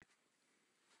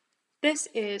This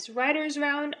is Writers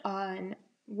Round on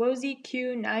WOZY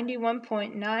Q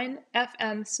 91.9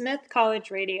 FM Smith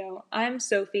College Radio. I'm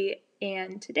Sophie,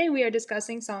 and today we are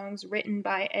discussing songs written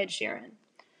by Ed Sheeran.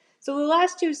 So the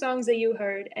last two songs that you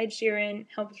heard, Ed Sheeran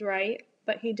helped write,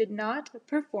 but he did not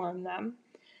perform them.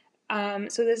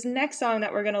 So this next song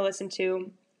that we're going to listen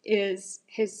to is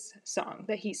his song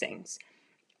that he sings.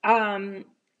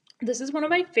 This is one of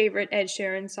my favorite Ed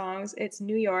Sheeran songs. It's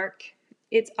New York.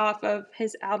 It's off of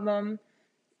his album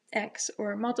X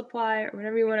or Multiply or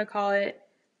whatever you want to call it,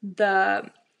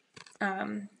 the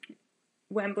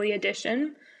Wembley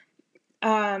edition.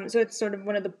 So it's sort of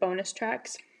one of the bonus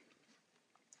tracks.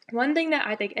 One thing that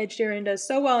I think Ed Sheeran does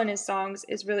so well in his songs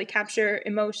is really capture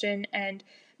emotion and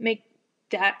make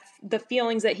the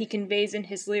feelings that he conveys in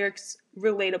his lyrics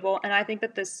relatable, and I think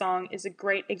that this song is a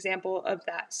great example of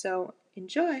that. So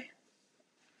enjoy.